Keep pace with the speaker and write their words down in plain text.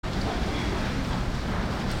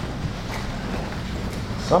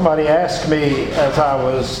Somebody asked me as I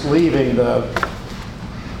was leaving the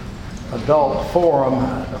adult forum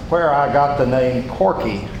where I got the name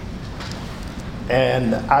Corky,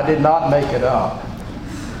 and I did not make it up.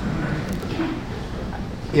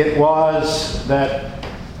 It was that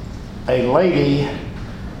a lady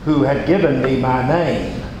who had given me my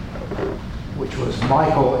name, which was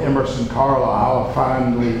Michael Emerson Carlisle, a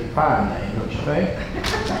fine name, don't you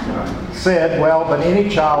think? Said, well, but any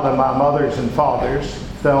child of my mother's and father's,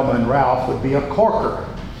 Thelma and Ralph, would be a corker.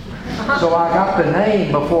 So I got the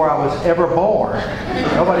name before I was ever born.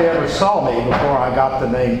 Nobody ever saw me before I got the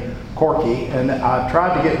name Corky, and I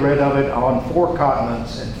tried to get rid of it on 4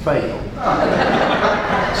 continents and failed.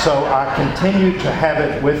 So I continue to have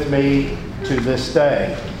it with me to this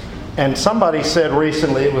day. And somebody said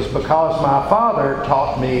recently it was because my father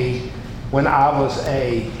taught me when I was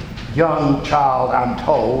a young child, I'm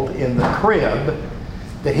told, in the crib,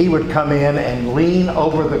 that he would come in and lean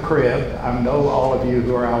over the crib. I know all of you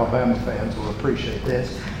who are Alabama fans will appreciate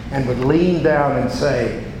this, and would lean down and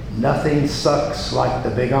say, "Nothing sucks like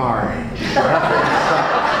the big orange. Nothing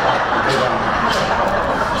sucks like the big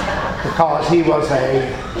orange." Because he was a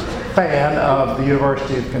fan of the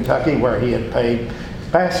University of Kentucky, where he had played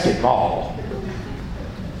basketball.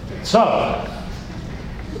 So,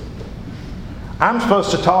 I'm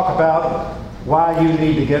supposed to talk about why you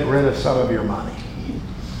need to get rid of some of your money.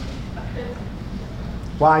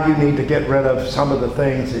 Why you need to get rid of some of the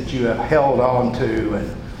things that you have held on to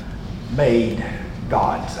and made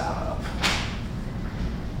gods out of.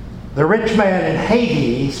 The rich man in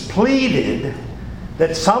Hades pleaded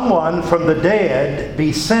that someone from the dead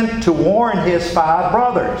be sent to warn his 5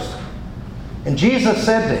 brothers. And Jesus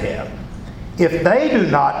said to him, "If they do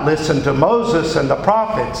not listen to Moses and the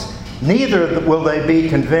prophets, neither will they be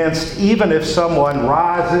convinced even if someone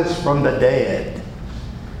rises from the dead."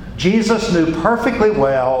 Jesus knew perfectly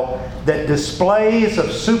well that displays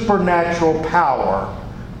of supernatural power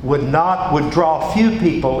would draw few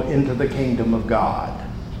people into the kingdom of God.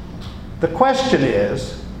 The question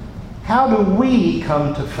is, how do we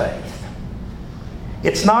come to faith?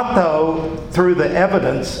 It's not, though, through the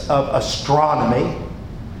evidence of astronomy,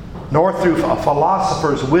 nor through a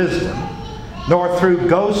philosopher's wisdom, nor through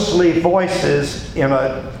ghostly voices in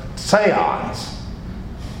a seance.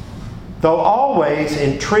 Though always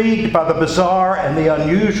intrigued by the bizarre and the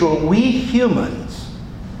unusual, we humans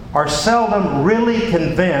are seldom really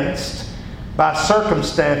convinced by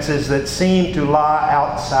circumstances that seem to lie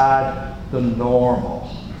outside the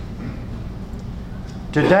normal.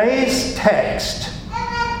 Today's text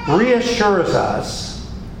reassures us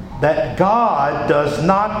that God does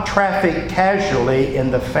not traffic casually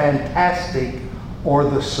in the fantastic or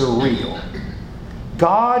the surreal.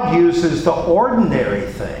 God uses the ordinary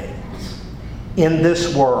things in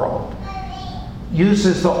this world,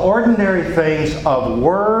 uses the ordinary things of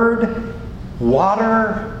word,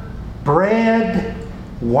 water, bread,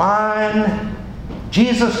 wine.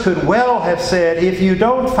 Jesus could well have said, "If you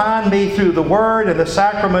don't find me through the word and the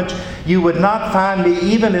sacraments, you would not find me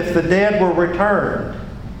even if the dead were returned."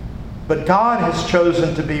 But God has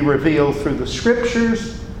chosen to be revealed through the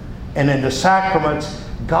scriptures and in the sacraments.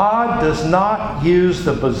 God does not use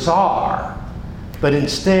the bizarre, but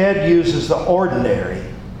instead uses the ordinary.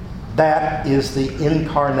 That is the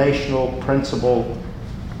incarnational principle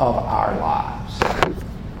of our lives.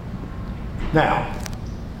 Now,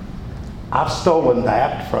 I've stolen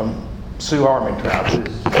that from Sue Armington, who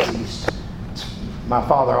is deceased. My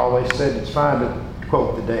father always said it's fine to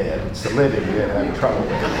quote the dead. It's the living we have trouble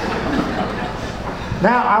with.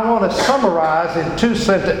 Now, I want to summarize in 2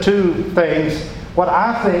 things what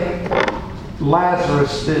I think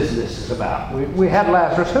Lazarus' business is about. We had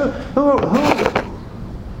Lazarus.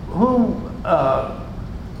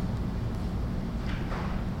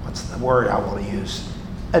 What's the word I want to use?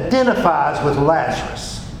 Identifies with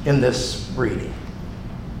Lazarus in this reading.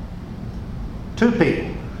 2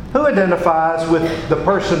 people. Who identifies with the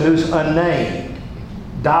person who's unnamed?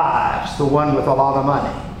 Dives, the one with a lot of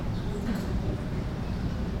money.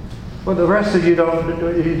 Well, the rest of you don't.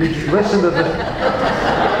 Did you listen to the...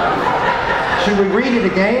 Should we read it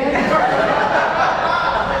again?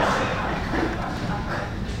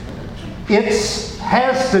 It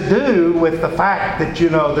has to do with the fact that,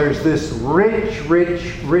 there's this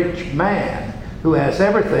rich man who has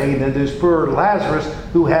everything, and then there's poor Lazarus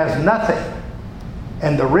who has nothing.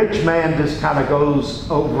 And the rich man just kind of goes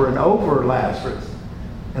over and over Lazarus,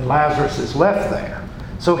 and Lazarus is left there.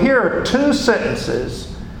 So here are 2 sentences,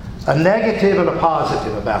 a negative and a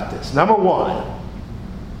positive about this. Number 1,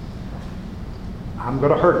 I'm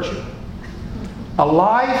going to hurt you. A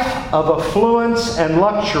life of affluence and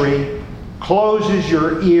luxury closes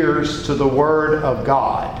your ears to the Word of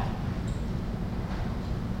God.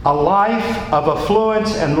 A life of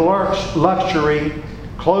affluence and luxury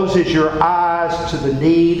closes your eyes to the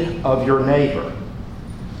need of your neighbor.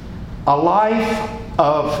 A life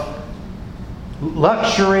of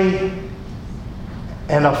luxury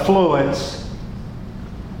and affluence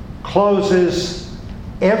closes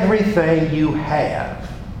everything you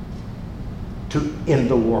have in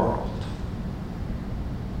the world.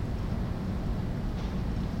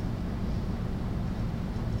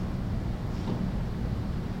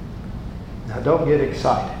 Now don't get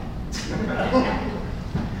excited.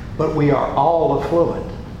 But we are all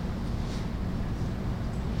affluent.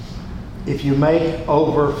 If you make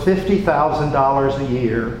over $50,000 a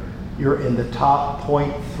year, you're in the top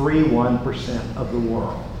 0.31% of the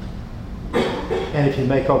world. And if you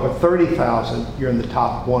make over $30,000, you're in the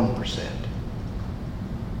top 1%.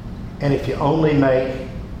 And if you only make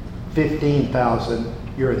 $15,000,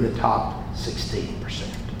 you're in the top 16%.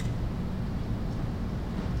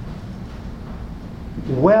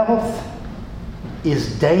 Wealth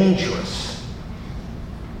is dangerous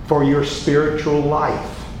for your spiritual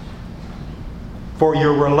life, for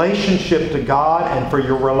your relationship to God, and for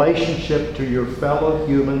your relationship to your fellow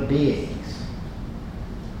human beings.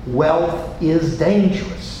 Wealth is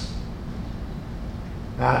dangerous.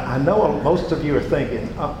 Now, I know most of you are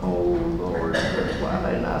thinking, oh Lord,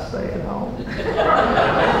 why didn't I stay at home?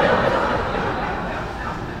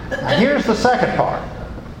 Now, here's the second part.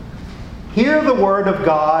 Hear the word of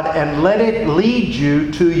God and let it lead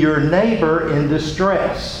you to your neighbor in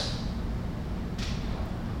distress,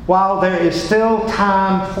 while there is still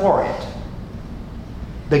time for it.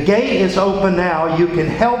 The gate is open now. You can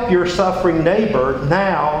help your suffering neighbor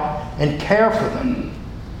now and care for them.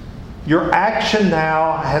 Your action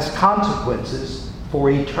now has consequences for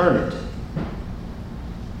eternity.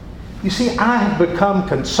 You see, I have become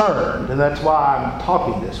concerned, and that's why I'm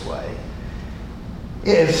talking this way.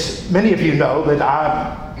 As many of you know, that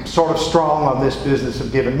I'm sort of strong on this business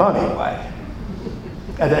of giving money away.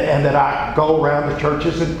 And that I go around the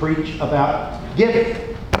churches and preach about giving.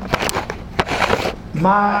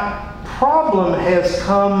 My problem has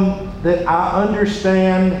come that I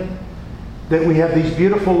understand that we have these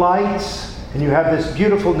beautiful lights, and you have this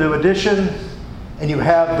beautiful new addition, and you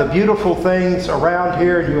have the beautiful things around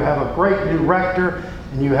here, and you have a great new rector,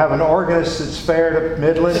 and you have an organist that's fair to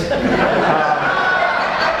middling.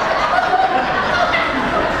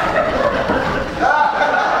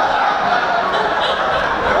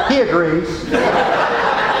 He agrees.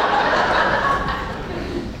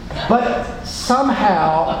 But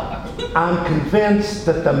somehow I'm convinced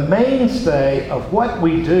that the mainstay of what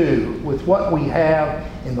we do with what we have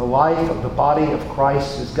in the life of the body of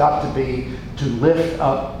Christ has got to be to lift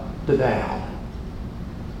up the down.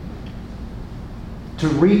 To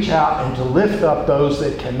reach out and to lift up those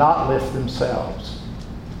that cannot lift themselves.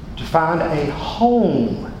 To find a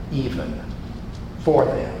home even for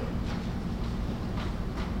them.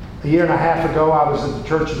 A year and a half ago, I was at the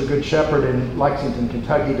Church of the Good Shepherd in Lexington,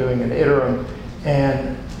 Kentucky, doing an interim,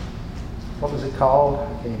 and what was it called? I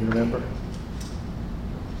can't even remember.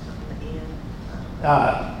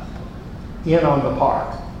 In on the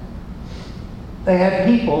Park. They had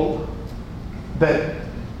people that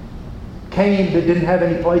came that didn't have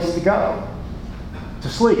any place to go to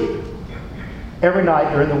sleep every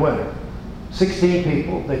night during the winter. 16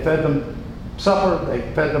 people. They fed them supper, they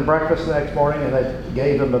fed them breakfast the next morning, and they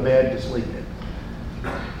gave them a bed to sleep in.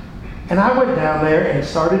 And I went down there and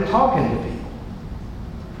started talking to people.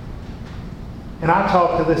 And I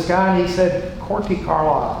talked to this guy, and he said, Corky,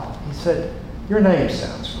 Carlisle. He said, your name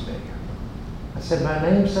sounds familiar. I said, my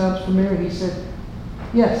name sounds familiar? He said,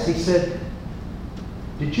 yes. He said,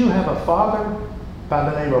 did you have a father by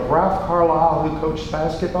the name of Ralph Carlisle who coached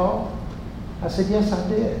basketball? I said, yes, I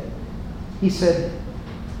did. He said,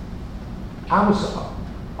 I was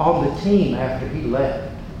on the team after he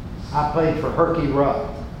left. I played for Herky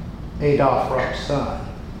Rupp, Adolph Rupp's son.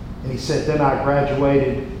 And he said, then I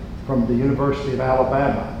graduated from the University of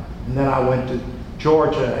Alabama. And then I went to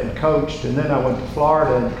Georgia and coached. And then I went to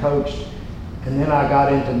Florida and coached. And then I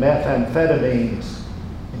got into methamphetamines.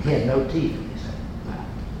 And he had no teeth in his head.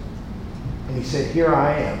 And he said, here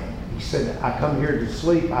I am. He said, I come here to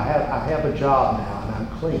sleep. I have a job now, and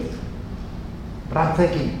I'm clean. But I'm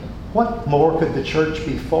thinking, what more could the church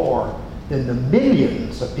be for than the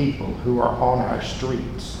millions of people who are on our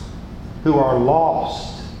streets, who are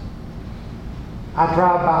lost? I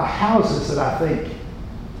drive by houses that I think,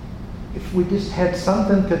 if we just had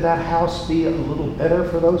something, could that house be a little better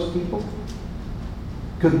for those people?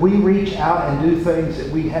 Could we reach out and do things that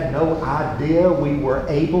we had no idea we were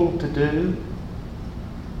able to do?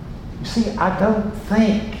 You see, I don't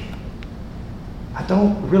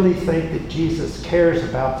really think that Jesus cares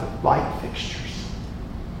about the light fixtures.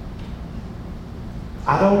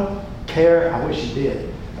 I don't care, I wish he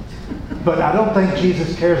did, but I don't think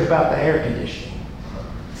Jesus cares about the air conditioning.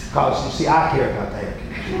 Because, you see, I care about the air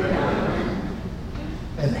conditioning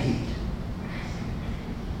and the heat.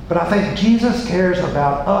 But I think Jesus cares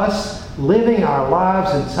about us living our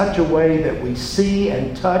lives in such a way that we see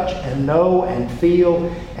and touch and know and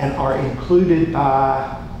feel and are included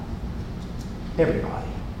by everybody.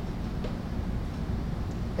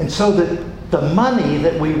 And so that the money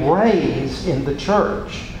that we raise in the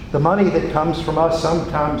church, the money that comes from us,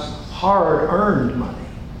 sometimes hard-earned money,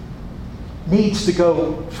 needs to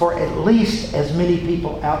go for at least as many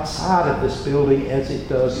people outside of this building as it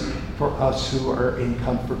does for us who are in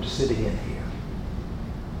comfort sitting in here.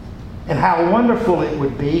 And how wonderful it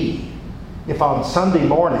would be if on Sunday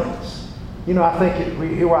mornings, I think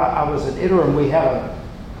here I was at Iterum, we had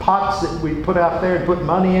pots that we put out there and put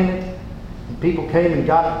money in it. And people came and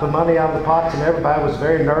got the money out of the pots, and everybody was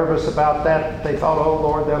very nervous about that. They thought, oh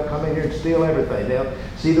Lord, they'll come in here and steal everything. They'll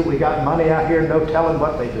see that we got money out here and no telling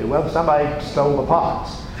what they do. Well, somebody stole the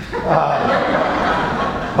pots.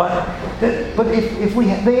 But if we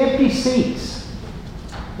had the empty seats,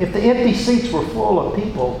 if the empty seats were full of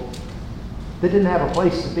people that didn't have a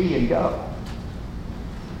place to be and go,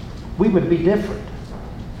 we would be different.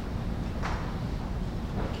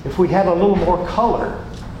 If we had a little more color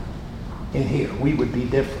in here, we would be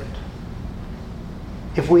different.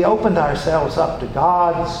 If we opened ourselves up to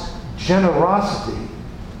God's generosity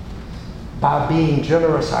by being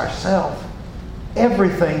generous ourselves,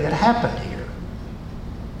 everything that happened here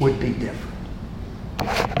would be different.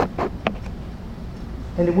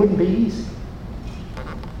 And it wouldn't be easy,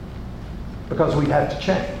 because we'd have to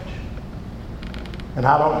change. And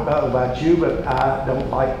I don't know about you, but I don't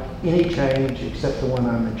like any change except the one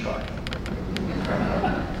I'm in charge of.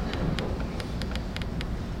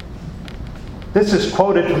 This is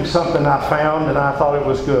quoted from something I found and I thought it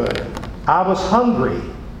was good. I was hungry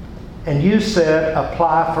and you said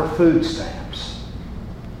apply for food stamps.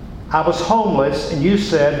 I was homeless and you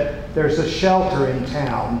said there's a shelter in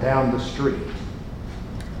town down the street.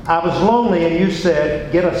 I was lonely and you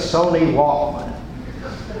said get a Sony Walkman.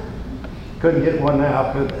 Couldn't get one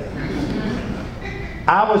now, could they?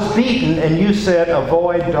 I was beaten and you said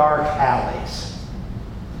avoid dark alleys.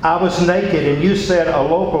 I was naked and you said a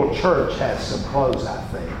local church has some clothes, I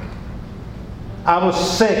think. I was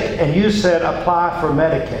sick and you said apply for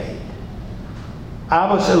Medicaid.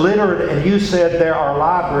 I was illiterate and you said there are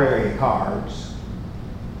library cards.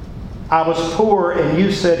 I was poor and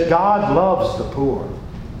you said God loves the poor.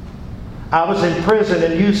 I was in prison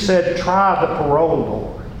and you said try the parole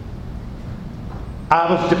board.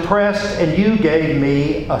 I was depressed and you gave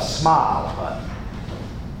me a smile button.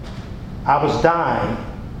 I was dying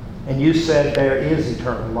and you said there is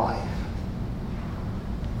eternal life.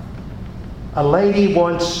 A lady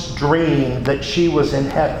once dreamed that she was in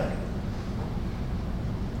heaven.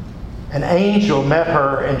 An angel met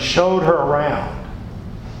her and showed her around.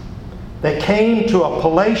 They came to a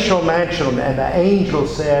palatial mansion and the angel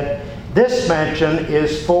said, this mansion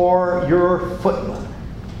is for your footman.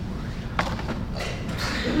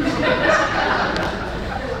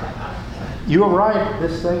 You were right,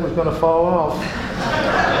 this thing was going to fall off.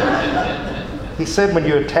 He said when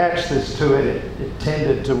you attach this to it, it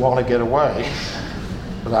tended to want to get away.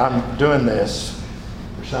 But I'm doing this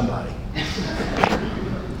for somebody.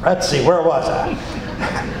 Let's see, where was I?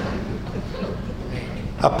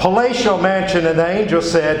 A palatial mansion, and the angel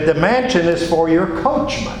said, the mansion is for your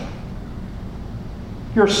coachman,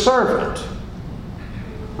 your servant.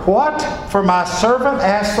 What? For my servant?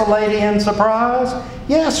 Asked the lady in surprise.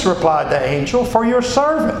 Yes, replied the angel, for your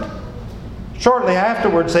servant. Shortly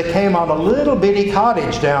afterwards, they came on a little bitty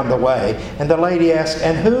cottage down the way, and the lady asked,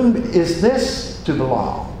 and whom is this to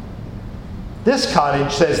belong? This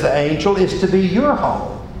cottage, says the angel, is to be your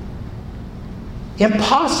home.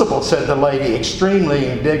 Impossible, said the lady, extremely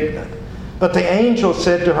indignant. But the angel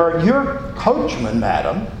said to her, your coachman,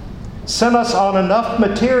 madam, sent us on enough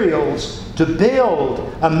materials to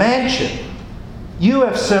build a mansion. You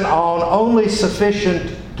have sent on only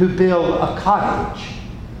sufficient to build a cottage.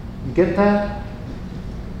 You get that?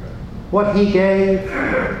 What he gave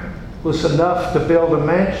was enough to build a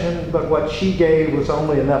mansion, but what she gave was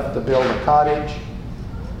only enough to build a cottage.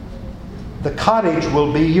 The cottage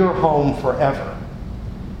will be your home forever.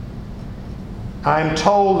 I am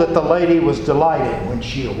told that the lady was delighted when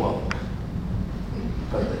she awoke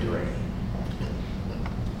from the dream.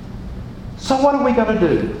 So what are we going to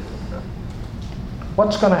do?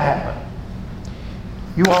 What's going to happen?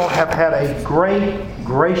 You all have had a great,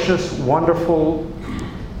 gracious, wonderful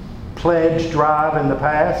pledge drive in the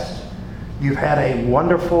past. You've had a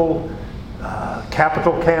wonderful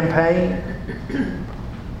capital campaign.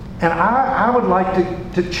 And I would like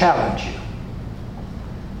to challenge you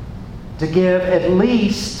to give at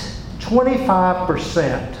least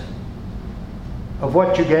 25% of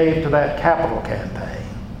what you gave to that capital campaign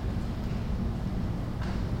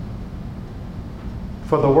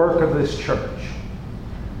for the work of this church.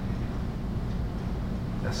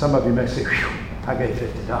 Now, some of you may say, "Whew, I gave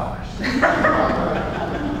 $50.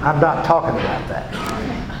 I'm not talking about that.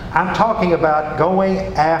 I'm talking about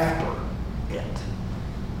going after it.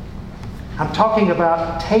 I'm talking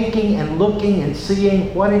about taking and looking and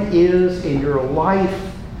seeing what it is in your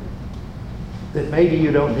life that maybe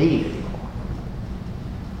you don't need anymore.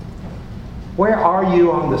 Where are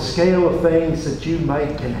you on the scale of things that you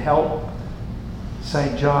can help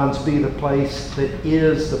St. John's be the place that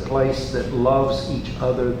is the place that loves each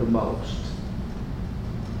other the most?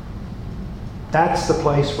 That's the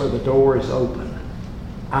place where the door is open.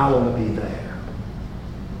 I want to be there.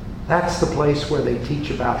 That's the place where they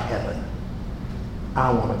teach about heaven.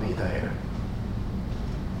 I want to be there.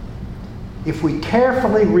 If we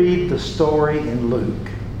carefully read the story in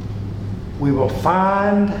Luke, we will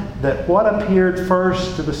find that what appeared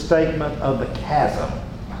first to the statement of the chasm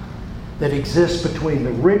that exists between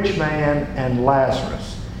the rich man and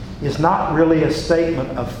Lazarus is not really a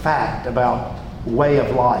statement of fact about way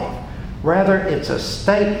of life. Rather, it's a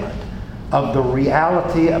statement of the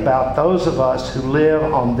reality about those of us who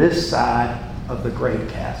live on this side of the great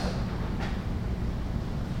chasm.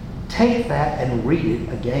 Take that and read it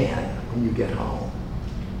again when you get home.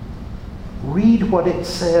 Read what it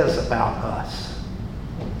says about us,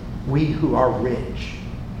 we who are rich.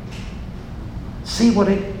 See what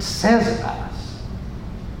it says about us.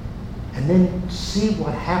 And then see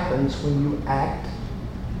what happens when you act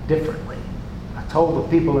differently. I told the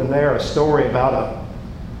people in there a story about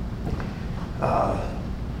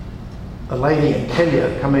a lady in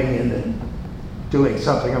Kenya coming in and doing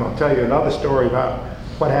something. I'm going to tell you another story about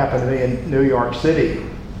what happened to me in New York City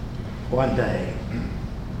one day.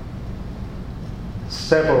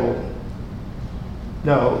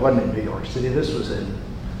 No, it wasn't in New York City. This was in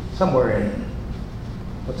somewhere in,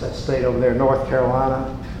 what's that state over there, North Carolina?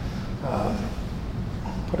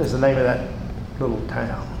 What is the name of that little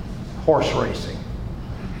town? Horse racing.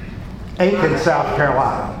 Aiken, South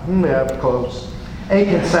Carolina. Yeah, close.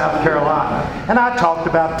 Aiken, South Carolina. And I talked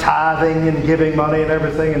about tithing and giving money and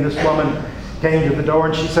everything, and this woman came to the door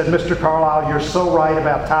and she said, "Mr. Carlisle, you're so right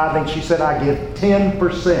about tithing." She said, "I give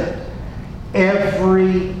 10%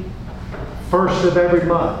 every first of every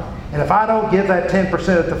month. And if I don't give that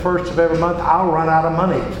 10% at the first of every month, I'll run out of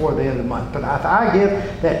money before the end of the month. But if I give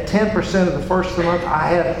that 10% of the first of the month, I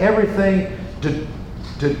have everything to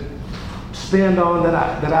spend on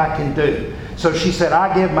that I can do." So she said,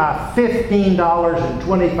 "I give my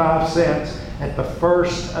 $15.25 at the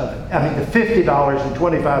first of, the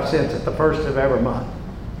 $50.25 at the first of every month."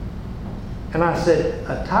 And I said,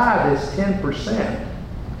 "A tithe is 10%.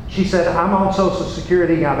 She said, "I'm on Social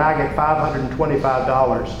Security and I get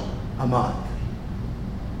 $525 a month."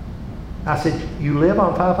 I said, "You live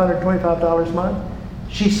on $525 a month?"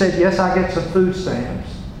 She said, "Yes, I get some food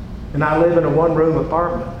stamps and I live in a one-room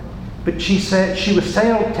apartment." But she said, she was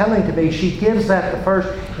telling to me she gives that the first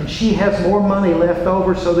and she has more money left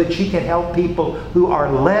over so that she can help people who are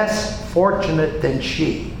less fortunate than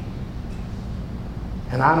she.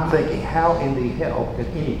 And I'm thinking, how in the hell could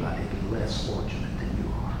anybody be less fortunate than you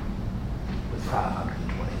are with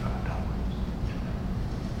 $525?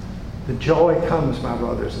 The joy comes, my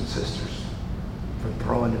brothers and sisters, from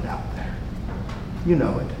throwing it out there. You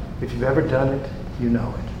know it. If you've ever done it, you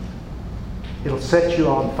know it. It'll set you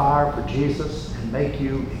on fire for Jesus and make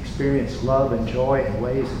you experience love and joy in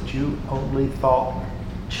ways that you only thought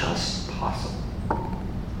just possible.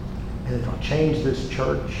 And it'll change this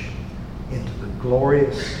church into the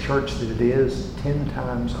glorious church that it is 10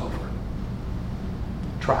 times over.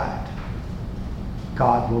 Try it.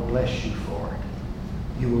 God will bless you for it.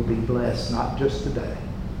 You will be blessed not just today,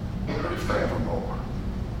 but forevermore.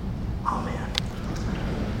 Amen.